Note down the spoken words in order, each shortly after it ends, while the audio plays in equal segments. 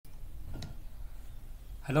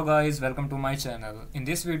Hello guys, welcome to my channel. In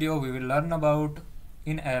this video we will learn about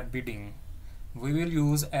in-app bidding. We will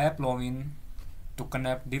use AppLovin to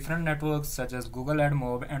connect different networks such as Google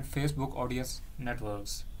Admob and Facebook audience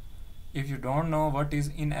networks. If you don't know what is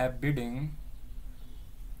in-app bidding,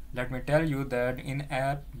 let me tell you that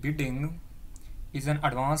in-app bidding is an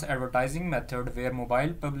advanced advertising method where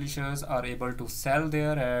mobile publishers are able to sell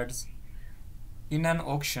their ads in an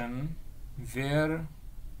auction where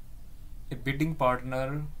a bidding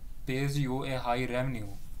partner pays you a high revenue.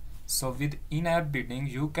 So with in-app bidding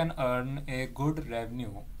you can earn a good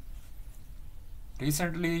revenue.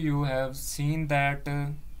 Recently you have seen that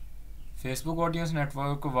Facebook audience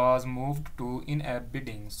network was moved to in-app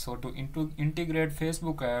bidding. So to integrate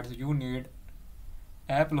Facebook ads you need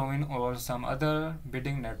AppLovin or some other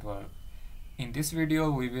bidding network. In this video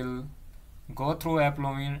we will go through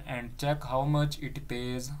AppLovin and check how much it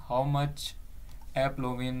pays, how much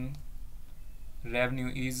AppLovin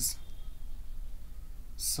revenue is.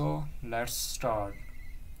 So let's start.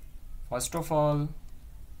 First of all,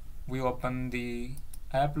 we open the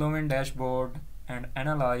AppLovin dashboard and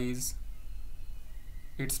analyze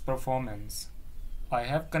its performance. I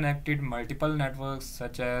have connected multiple networks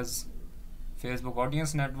such as Facebook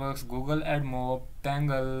audience networks, Google Admob,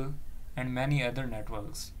 Pangle, and many other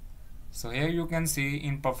networks. So here you can see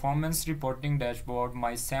in performance reporting dashboard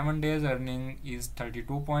my 7 days earning is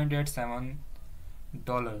 $32.87.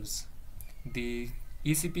 The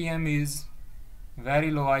eCPM is very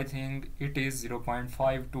low, I think it is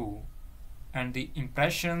 0.52, and the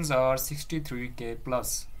impressions are 63k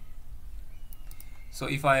plus. So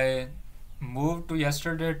if I move to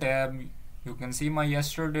yesterday tab, you can see my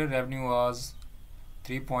yesterday revenue was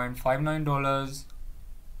 $3.59,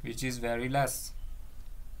 which is very less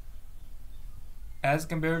as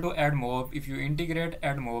compared to Admob. If you integrate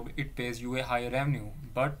Admob, it pays you a higher revenue,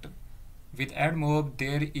 but with Admob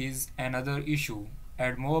there is another issue.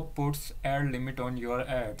 Admob puts ad limit on your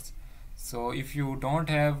ads. So if you don't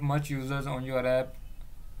have much users on your app,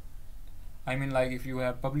 I mean like if you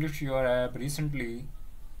have published your app recently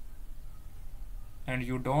and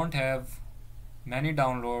you don't have many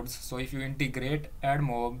downloads, so if you integrate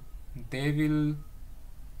Admob, they will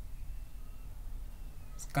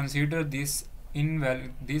consider this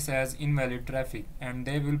as invalid traffic and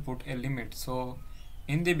they will put a limit. So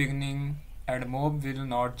in the beginning Admob will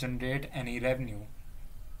not generate any revenue.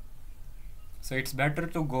 So it's better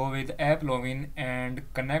to go with AppLovin and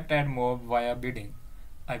connect Admob via bidding.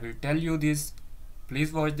 I will tell you this.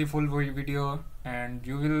 Please watch the full video and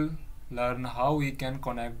you will learn how we can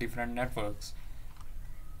connect different networks.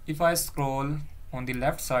 If I scroll on the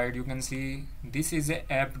left side, you can see this is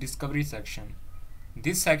a app discovery section.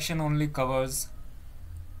 This section only covers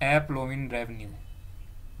AppLovin revenue.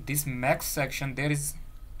 This max section, there is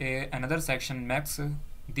another section max.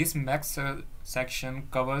 This max section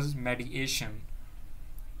covers mediation.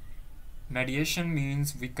 Mediation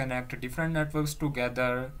means we connect different networks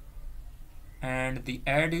together and the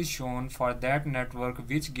ad is shown for that network,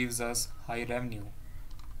 which gives us high revenue.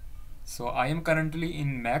 So I am currently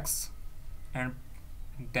in max and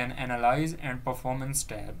then analyze and performance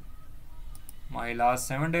tab. My last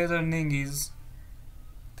 7 days earning is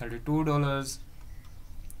 $32.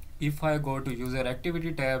 If I go to user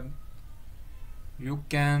activity tab, you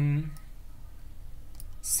can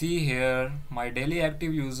see here my daily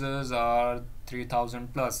active users are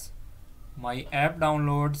 3000 plus. My app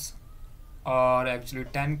downloads are actually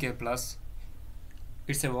 10k plus.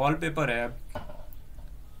 It's a wallpaper app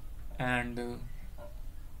and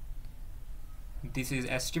this is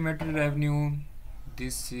estimated revenue.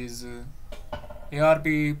 This is ARP,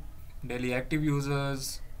 daily active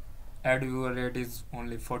users. Ad viewer rate is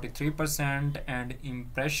only 43% and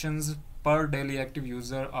impressions per daily active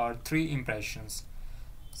user are 3 impressions.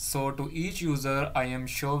 So to each user I am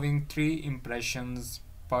showing 3 impressions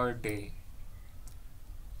per day.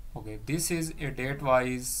 Okay, this is a date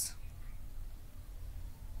wise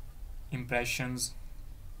impressions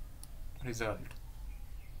result.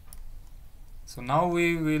 So now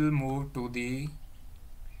we will move to the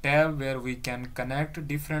tab where we can connect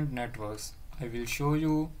different networks. I will show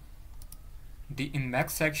you in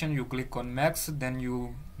max section. You click on max, then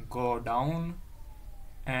you go down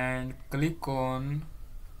and click on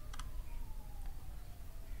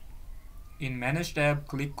in manage tab,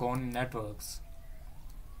 click on networks.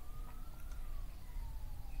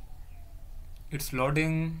 It's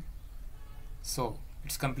loading, so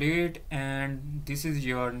it's complete, and this is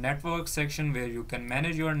your network section where you can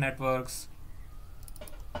manage your networks.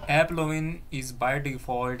 AppLovin is by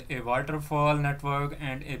default a waterfall network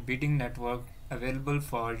and a bidding network available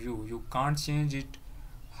for you. You can't change it.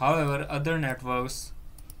 However, other networks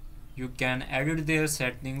You can edit their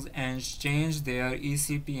settings and change their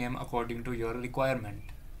eCPM according to your requirement.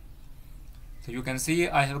 So you can see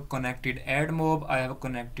I have connected Admob, I have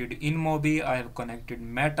connected InMobi, I have connected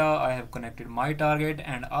Meta, I have connected my target,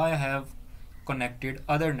 and I have connected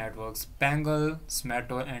other networks, Pangle,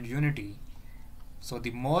 Smato, and Unity. So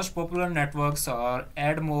the most popular networks are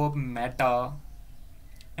Admob, Meta,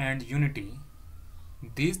 and Unity.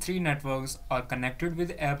 These three networks are connected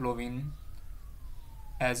with AppLovin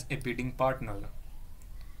as a bidding partner.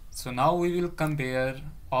 So now we will compare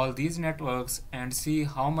all these networks and see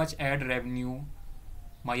how much ad revenue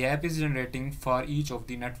my app is generating for each of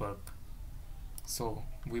the network. So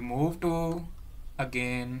we move to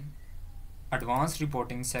again advanced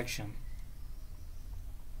reporting section.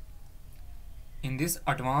 In this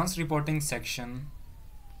advanced reporting section,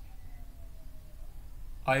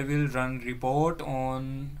 I will run report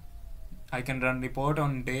on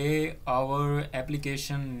day, hour,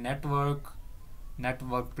 application, network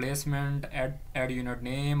placement, add unit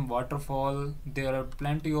name, waterfall. There are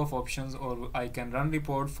plenty of options, or I can run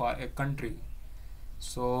report for a country.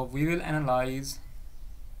 So we will analyze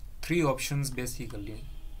three options basically.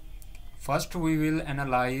 First we will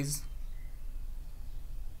analyze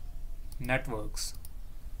networks.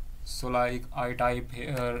 So like I type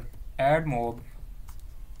here Admob,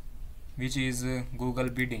 which is Google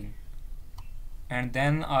bidding, and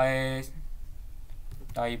then I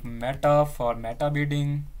type Meta for Meta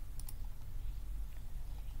bidding.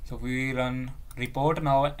 So we run report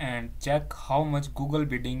now and check how much Google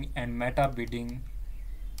bidding and Meta bidding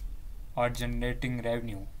are generating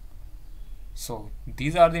revenue. So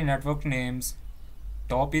these are the network names.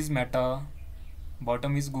 Top is Meta,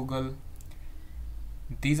 bottom is Google.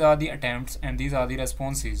 These are the attempts and these are the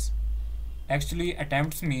responses. Actually,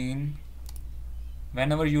 attempts mean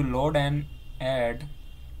whenever you load an ad,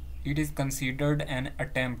 it is considered an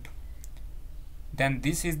attempt. Then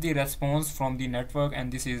this is the response from the network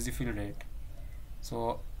and this is the fill rate.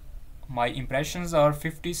 So my impressions are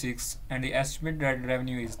 56 and the estimated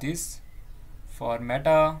revenue is this. For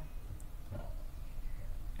Meta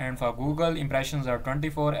and for Google, impressions are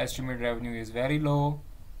 24, estimated revenue is very low,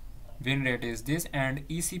 win rate is this, and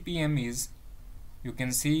eCPM is, you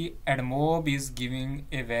can see Admob is giving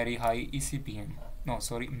a very high eCPM. No,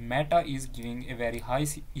 sorry, Meta is giving a very high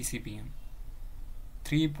eCPM,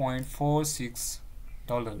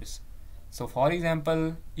 $3.46. So for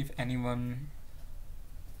example, if anyone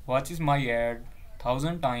watches my ad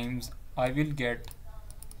 1000 times, I will get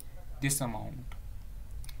this amount,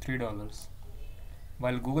 $3,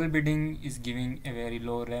 while Google bidding is giving a very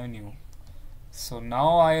low revenue. So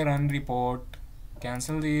now I run report,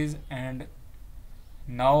 cancel these, and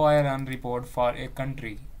now I run report for a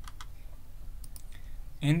country.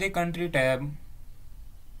 In the country tab,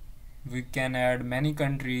 we can add many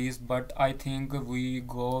countries, but I think we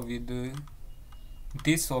go with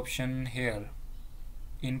this option here.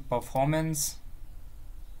 In performance,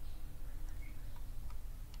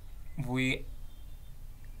 there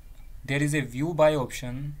is a view by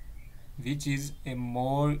option, which is a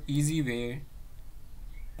more easy way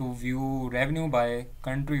to view revenue by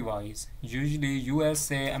country wise. Usually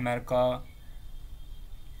USA, America,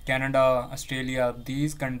 Canada, Australia,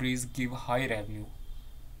 these countries give high revenue,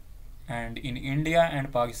 and in India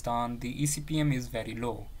and Pakistan the eCPM is very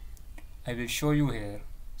low. I will show you here.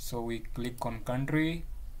 So we click on country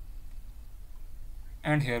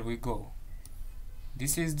and here we go.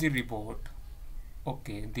 This is the report.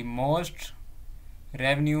 Okay, the most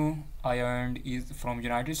revenue I earned is from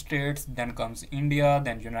United States, then comes India,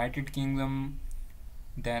 then United Kingdom,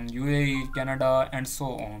 then UAE, Canada, and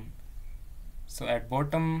so on. So at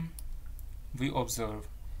bottom we observe,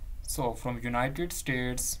 so from United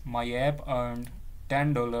States my app earned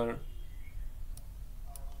 $10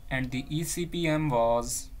 and the eCPM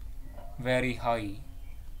was very high.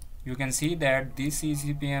 You can see that this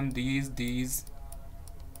eCPM, these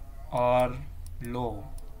are low.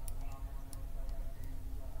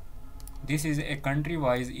 This is a country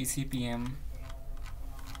wise eCPM.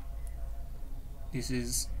 This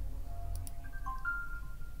is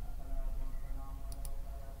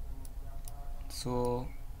so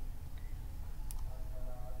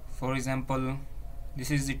for example,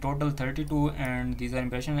 this is the total 32 and these are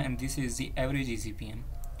impressions, and this is the average eCPM.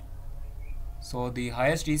 So the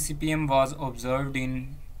highest eCPM was observed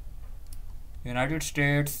in United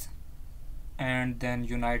States, and then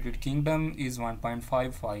United Kingdom is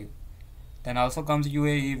 1.55. Then also comes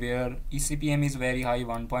UAE, where eCPM is very high,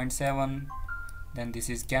 1.7. Then this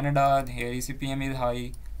is Canada, here eCPM is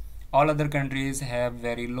high. All other countries have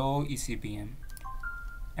very low eCPM.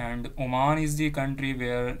 and Oman is the country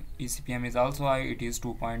where eCPM is also high, it is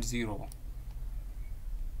 2.0.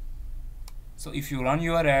 So if you run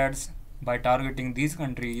your ads by targeting these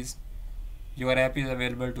countries, your app is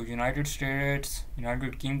available to United States,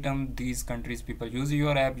 United Kingdom, these countries people use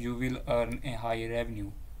your app, you will earn a high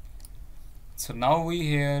revenue. So now we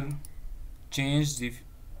here change the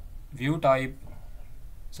view type.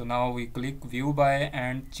 So now we click view by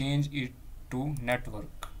and change it to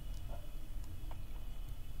network.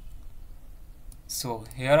 So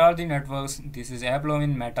here are the networks. This is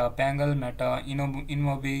AppLovin, Meta, Pangle, Meta,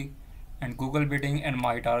 InMobi and Google Bidding, and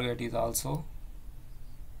my target is also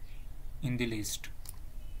in the list.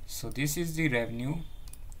 So this is the revenue.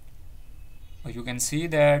 You can see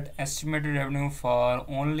that estimated revenue for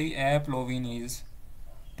only AppLovin is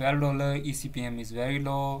 $12. eCPM is very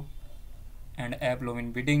low, and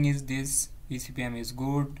AppLovin Bidding is this. eCPM is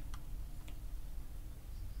good.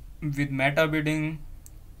 With Meta Bidding,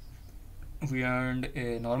 we earned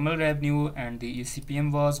a normal revenue and the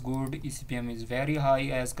eCPM was good. eCPM is very high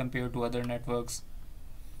as compared to other networks.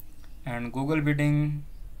 And Google Bidding,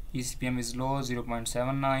 eCPM is low,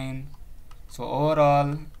 0.79. So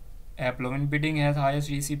overall, AppLovin Bidding has highest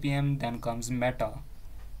eCPM, then comes Meta.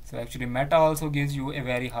 So actually Meta also gives you a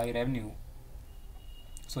very high revenue.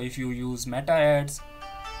 So if you use Meta ads,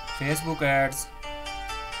 Facebook ads,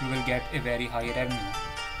 you will get a very high revenue.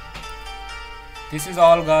 This is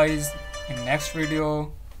all guys. In next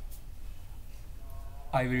video,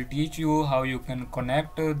 I will teach you how you can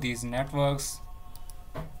connect these networks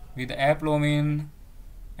with AppLovin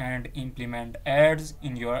and implement ads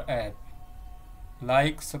in your app.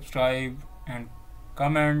 Like, subscribe and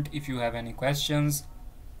comment if you have any questions.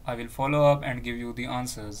 I will follow up and give you the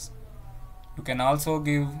answers. You can also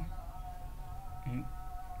give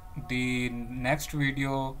the next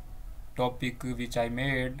video topic which I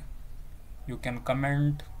made. You can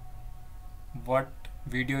comment what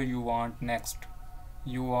video you want next.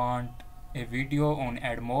 You want a video on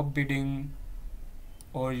Admob bidding,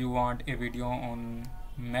 or you want a video on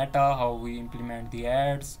Meta, how we implement the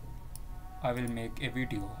ads. I will make a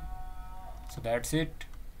video. So that's it.